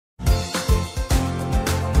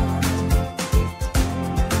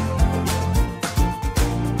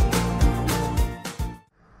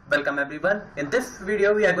Welcome everyone. In this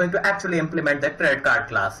video we are going to actually implement the credit card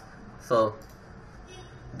class. So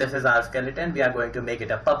this is our skeleton. We are going to make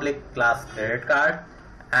it a public class credit card,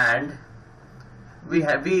 and we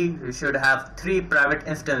should have three private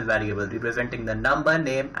instance variables representing the number,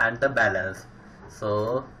 name and the balance.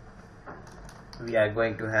 So we are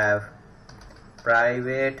going to have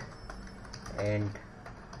private int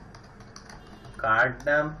card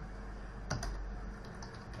num,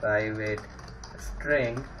 private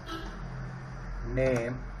string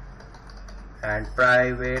name, and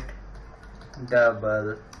private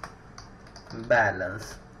double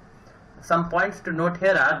balance. Some points to note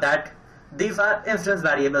here are that these are instance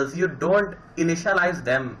variables. You don't initialize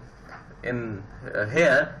them in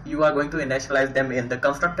here. You are going to initialize them in the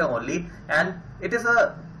constructor only, and it is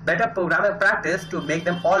a better programming practice to make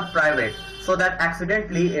them all private, so that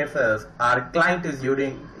accidentally if our client is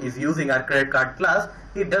using our credit card class,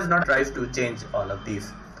 he does not try to change all of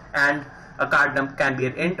these. And a card num can be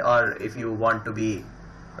an int, or if you want to be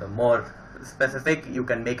more specific, you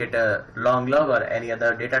can make it a long log or any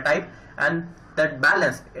other data type. And that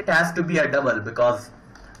balance, it has to be a double because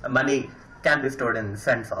money can be stored in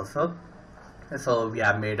cents also. So we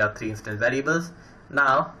have made up three instance variables.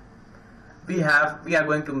 Now we are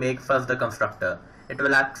going to make first the constructor. It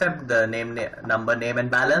will accept the number, name and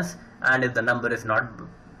balance, and if the number is not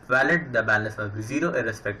valid, the balance must be 0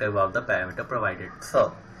 irrespective of the parameter provided.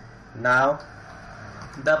 So now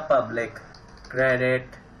the public credit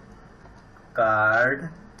card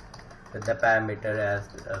with the parameter as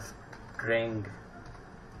a string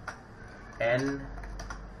n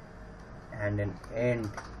and an int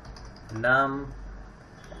num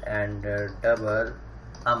and a double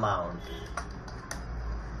amount,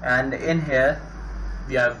 and in here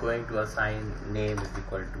we are going to assign name is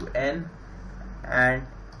equal to n and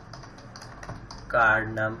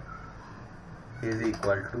card num is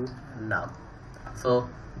equal to num. So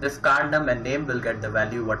this card num and name will get the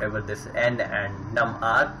value whatever this n and num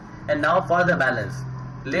are. And now for the balance,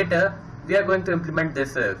 later we are going to implement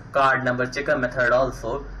this card number checker method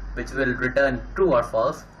also, which will return true or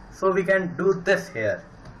false. So we can do this here.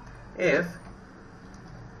 If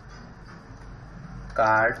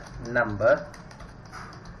card number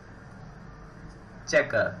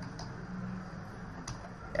checker,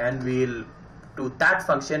 and we'll to that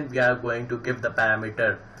function we are going to give the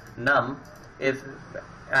parameter num. If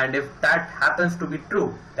that happens to be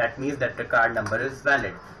true, that means that the card number is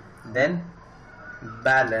valid. Then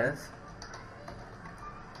balance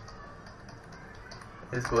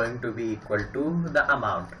is going to be equal to the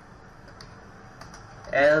amount,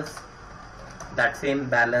 else that same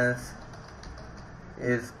balance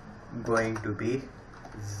is going to be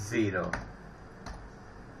 0.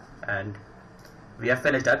 And we have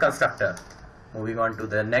finished our constructor. Moving on to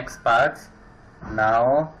the next parts.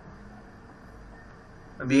 Now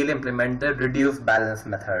we'll implement the reduce balance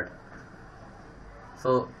method.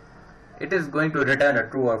 So it is going to return a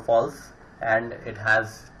true or false, and it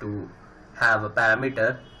has to have a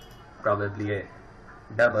parameter, probably a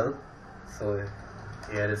double. So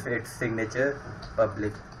here is its signature,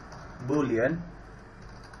 public boolean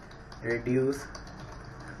reduce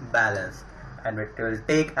balance, and it will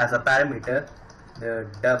take as a parameter the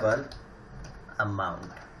double amount.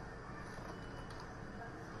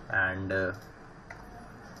 And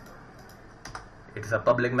it's a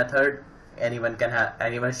public method. Anyone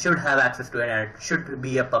should have access to it, and it should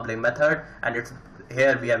be a public method. And it's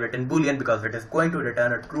here we have written boolean because it is going to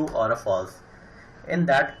return a true or a false. In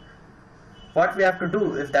that, what we have to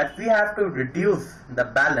do is that we have to reduce the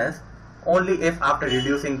balance only if after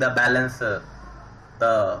reducing the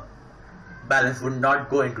balance would not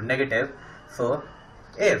go into negative. So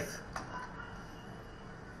if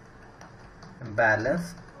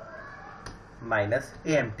balance minus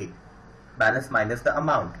AMT, balance minus the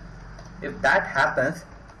amount, if that happens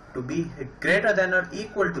to be greater than or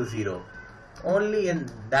equal to 0, only in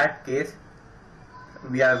that case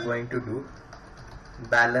we are going to do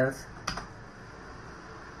balance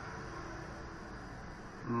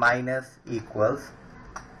minus equals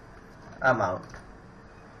amount,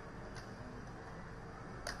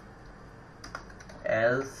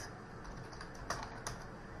 else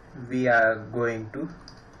we are going to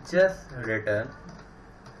just return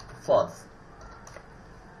false.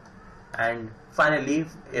 And finally,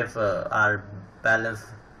 if our balance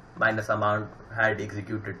minus amount had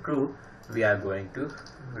executed true, we are going to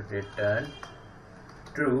return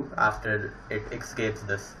true after it escapes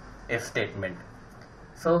this if statement.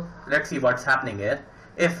 So let's see what's happening here.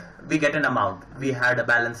 If we get an amount, we had a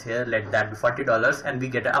balance here, let that be $40, and we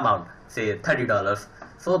get an amount, say $30.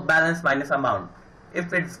 So balance minus amount,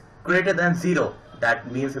 if it's greater than 0,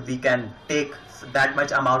 that means we can take that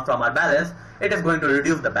much amount from our balance, it is going to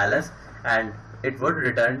reduce the balance and it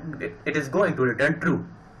is going to return true.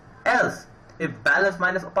 Else, if balance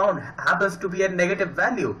minus amount happens to be a negative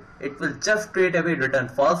value, it will just straight away return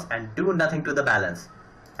false and do nothing to the balance.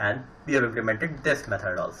 And we have implemented this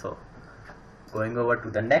method also. Going over to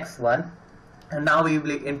the next one, and now we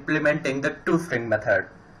will be implementing the toString method.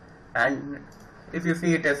 And if you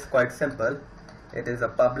see, it is quite simple. It is a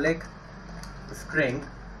public string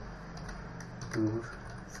to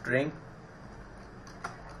string,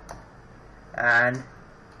 and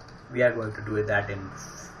we are going to do that in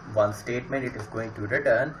one statement. It is going to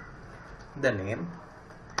return the name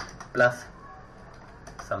plus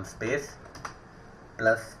some space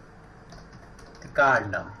plus the card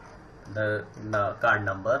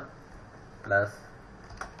number plus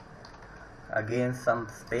again some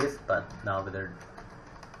space, but now with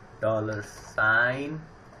a $sign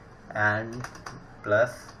and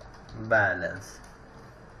plus balance.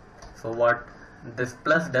 So what this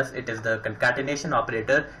plus does, it is the concatenation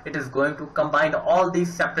operator. It is going to combine all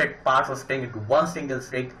these separate parts of string into one single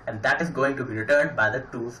string, and that is going to be returned by the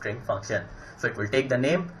toString function. So it will take the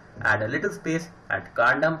name, add a little space, add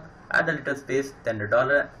card num, add a little space, then the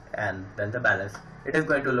dollar, and then the balance. It is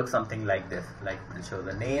going to look something like this. Like, we'll show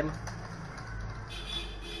the name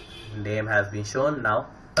has been shown, now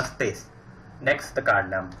a space, next the card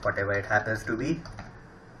num, whatever it happens to be,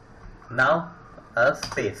 now a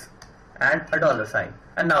space and a $sign,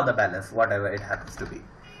 and now the balance, whatever it happens to be.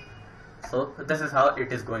 So this is how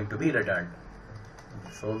it is going to be returned.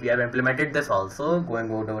 So we have implemented this also.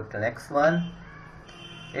 Going over to the next one,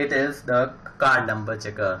 it is the card number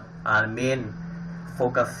checker, our main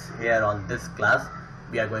focus here on this class.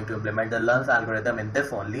 We are going to implement the Luntz algorithm in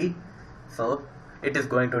this only. So it is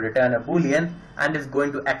going to return a boolean and is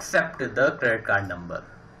going to accept the credit card number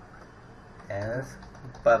as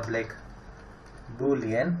public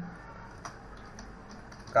boolean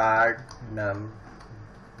card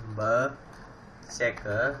number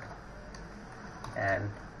checker and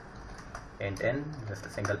int n, just a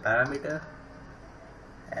single parameter,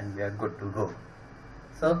 and we are good to go.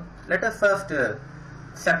 So let us first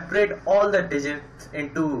separate all the digits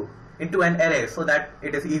into an array so that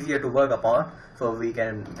it is easier to work upon. So we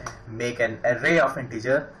can make an array of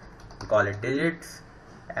integer, call it digits,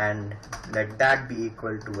 and let that be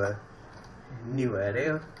equal to a new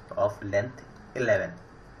array of length 11.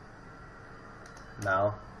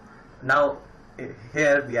 Now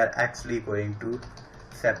here we are actually going to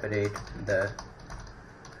separate the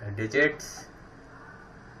digits,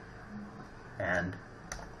 and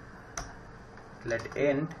let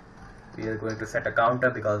int, we are going to set a counter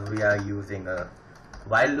because we are using a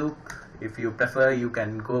while loop. If you prefer, you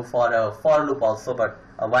can go for a for loop also, but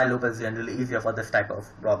a while loop is generally easier for this type of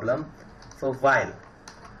problem. So while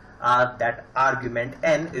that argument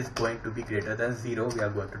n is going to be greater than 0, we are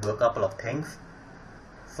going to do a couple of things.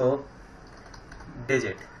 So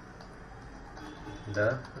digit,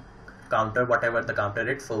 the counter, whatever the counter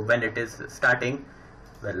is, so when it is starting,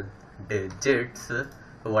 well, digits,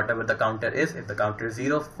 whatever the counter is, if the counter is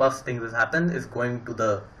 0, first thing that happen is going to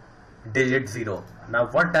the digit 0. Now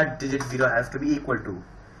what that digit 0 has to be equal to?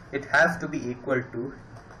 It has to be equal to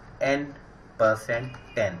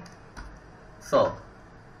n%10. So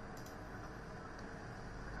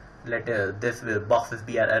let this boxes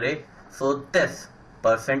be our array. So this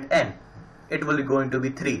 %n, it will be going to be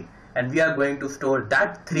 3, and we are going to store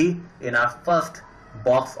that 3 in our first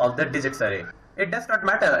box of the digits array. It does not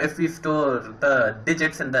matter if we store the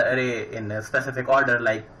digits in the array in a specific order,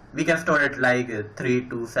 like we can store it like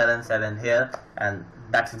 3277 here, and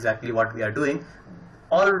that's exactly what we are doing.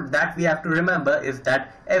 All that we have to remember is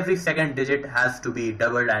that every second digit has to be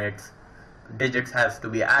doubled and its digits has to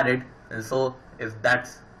be added, and so if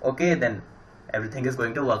that's okay, then everything is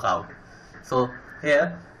going to work out. So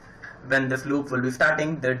here, when this loop will be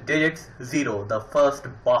starting, the digits 0, the first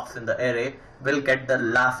box in the array, will get the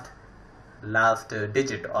last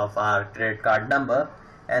digit of our credit card number,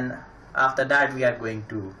 and after that we are going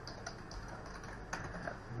to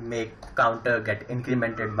make counter get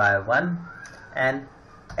incremented by 1, and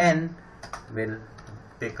n will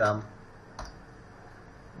become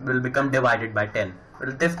divided by 10.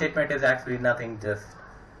 Well, this statement is actually nothing, just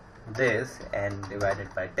this, and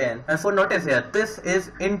divided by 10. And so notice here, this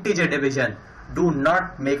is integer division. Do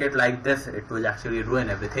not make it like this, it will actually ruin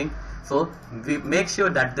everything. So we make sure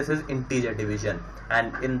that this is integer division,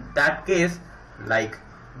 and in that case, like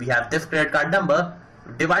we have this credit card number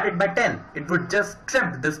divided by 10, it would just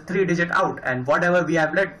strip this 3 digit out, and whatever we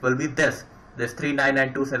have left will be this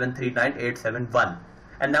 399273981,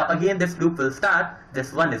 And now again this loop will start.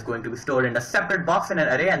 This 1 is going to be stored in a separate box in an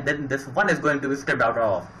array, and then this 1 is going to be stripped out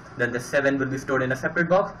of. Then this 7 will be stored in a separate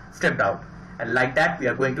box, stripped out. And like that we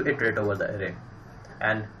are going to iterate over the array.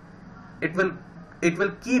 And it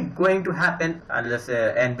will keep going to happen unless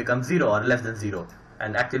n becomes 0 or less than 0.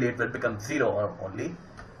 And actually it will become 0 or only.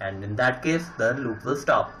 And in that case the loop will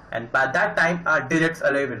stop. And by that time our digits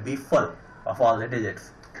array will be full of all the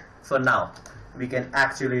digits. So now we can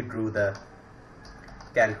actually do the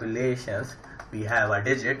calculations. We have our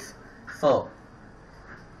digits. So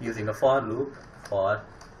using a for loop, for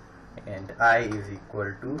and I is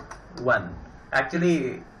equal to 1.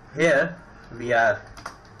 Actually here we are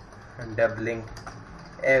doubling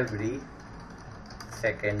every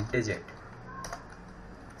second digit.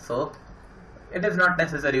 So it is not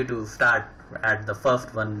necessary to start at the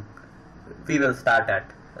first one. We will start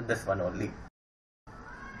at this one only.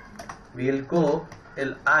 We will go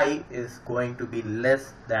till I is going to be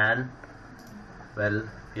less than, well,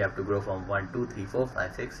 we have to grow from 1, 2, 3, 4,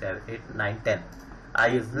 5, 6, 7, 8, 9, 10. I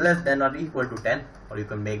is less than or equal to 10, or you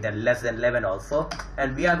can make that less than 11 also.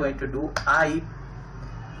 And we are going to do I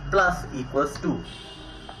plus equals 2.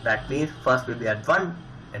 That means first will be at 1,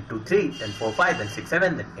 then 2, 3, then 4, 5, then 6,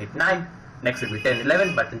 7, then 8, 9. Next will be 10,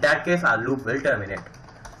 11, but in that case our loop will terminate.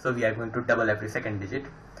 So we are going to double every second digit.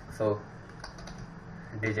 So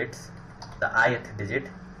digits, the ith digit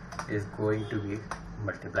is going to be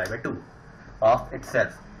multiplied by 2 of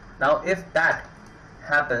itself. Now if that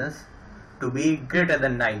happens to be greater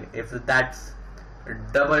than 9, if that's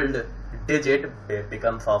doubled digit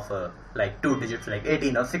becomes of like 2 digits like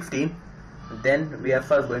 18 or 16, then we are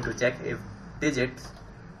first going to check if digits,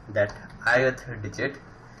 that ith digit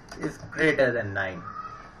is greater than 9,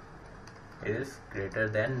 is greater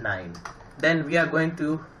than 9. Then we are going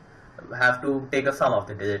to have to take a sum of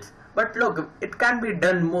the digits. But look, it can be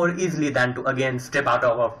done more easily than to again strip out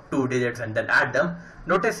of 2 digits and then add them.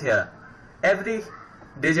 Notice here, every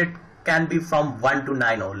digit can be from 1 to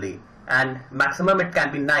 9 only, and maximum it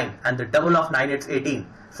can be 9, and the double of 9 it's 18.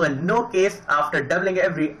 So in no case after doubling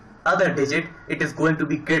every other digit it is going to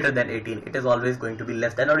be greater than 18. It is always going to be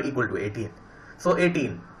less than or equal to 18. So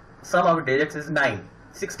 18, sum of digits is 9.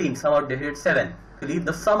 16, sum of digits 7.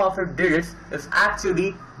 The sum of its digits is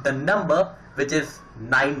actually the number which is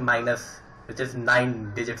 9 minus, which is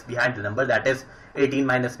 9 digits behind the number, that is 18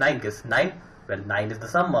 minus 9 gives 9. Well, 9 is the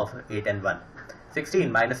sum of 8 and 1.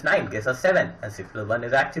 16 minus 9 gives us 7, and 6 plus 1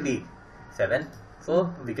 is actually 7.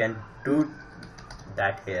 So we can do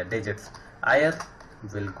that here. Digits ith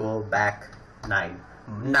will go back 9.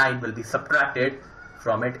 9 will be subtracted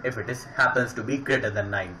from it if it is happens to be greater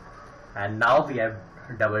than 9. And now we have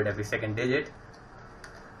doubled every second digit.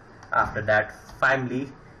 After that, finally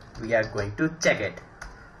we are going to check it.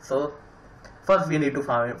 So first we need to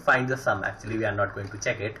find the sum. Actually we are not going to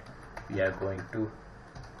check it, we are going to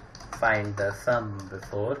find the sum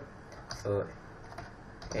before. So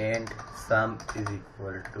and sum is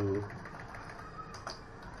equal to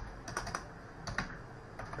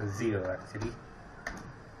 0 actually,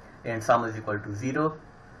 and sum is equal to 0.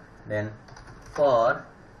 Then for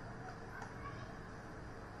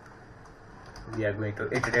we are going to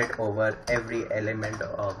iterate over every element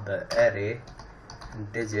of the array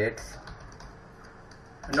digits.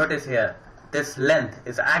 Notice here, this length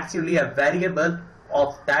is actually a variable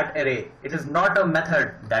of that array. It is not a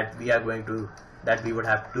method that we are going to, that we would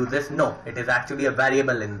have to do this. No, it is actually a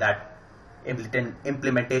variable in that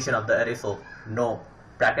implementation of the array. So no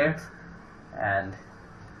brackets and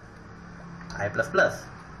I plus plus.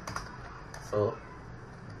 So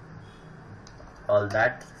all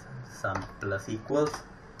that sum plus equals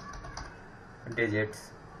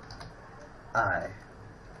digits I.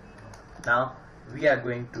 Now we are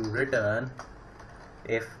going to return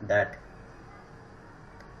if that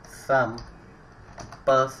sum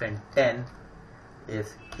 %10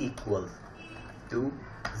 is equal to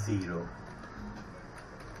 0.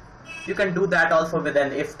 You can do that also with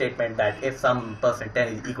an if statement, that if sum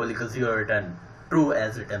 %10 is equal to 0, return true,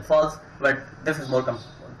 as return false. But this is more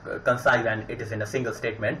concise and it is in a single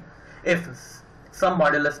statement. If sum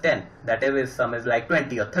modulus 10, that if sum is like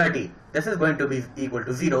 20 or 30, this is going to be equal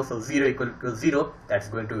to 0, so 0 equal to 0, that's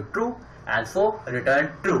going to be true, and so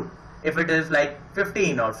return true. If it is like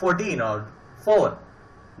 15 or 14 or 4,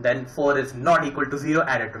 then 4 is not equal to 0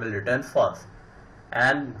 and it will return false.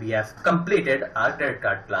 And we have completed our credit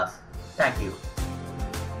card class. Thank you.